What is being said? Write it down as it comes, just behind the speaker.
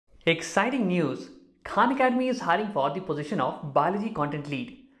Exciting news! Khan Academy is hiring for the position of Biology Content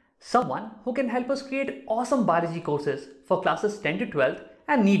Lead, someone who can help us create awesome biology courses for classes 10 to 12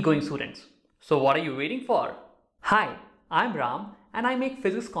 and NEET going students. So what are you waiting for? Hi, I'm Ram and I make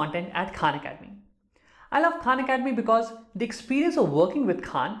physics content at Khan Academy. I love Khan Academy because the experience of working with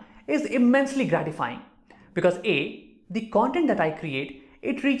Khan is immensely gratifying. Because A, the content that I create,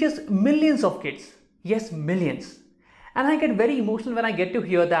 it reaches millions of kids. Yes, millions. And I get very emotional when I get to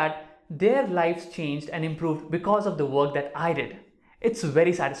hear that their lives changed and improved because of the work that I did. It's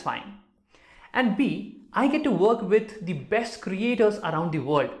very satisfying. And B, I get to work with the best creators around the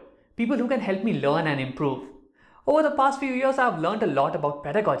world, people who can help me learn and improve. Over the past few years, I've learned a lot about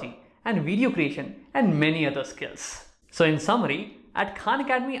pedagogy and video creation and many other skills. So in summary, at Khan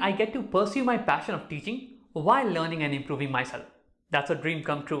Academy, I get to pursue my passion of teaching while learning and improving myself. That's a dream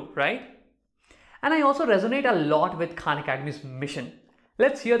come true, right? And I also resonate a lot with Khan Academy's mission.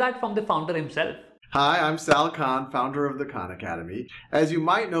 Let's hear that from the founder himself. Hi, I'm Sal Khan, founder of the Khan Academy. As you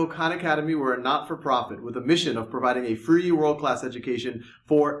might know, Khan Academy, we're a not-for-profit with a mission of providing a free world-class education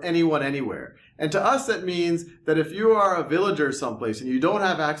for anyone, anywhere. And to us, that means that if you are a villager someplace and you don't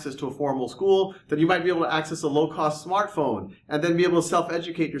have access to a formal school, then you might be able to access a low-cost smartphone and then be able to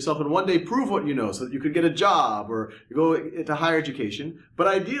self-educate yourself and one day prove what you know so that you could get a job or go into higher education. But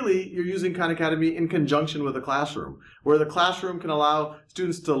ideally, you're using Khan Academy in conjunction with a classroom, where the classroom can allow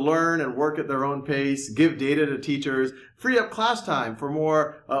students to learn and work at their own pace, give data to teachers, free up class time for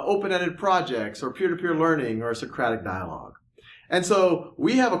more open-ended projects or peer-to-peer learning or Socratic dialogue. And so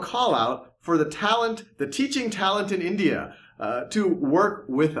we have a call out for the teaching talent in India to work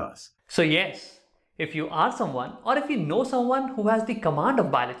with us. So yes, if you are someone or if you know someone who has the command of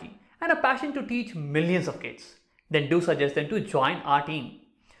biology and a passion to teach millions of kids, then do suggest them to join our team.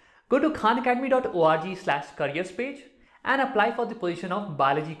 Go to khanacademy.org/careers page and apply for the position of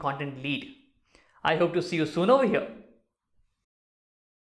Biology Content Lead. I hope to see you soon over here.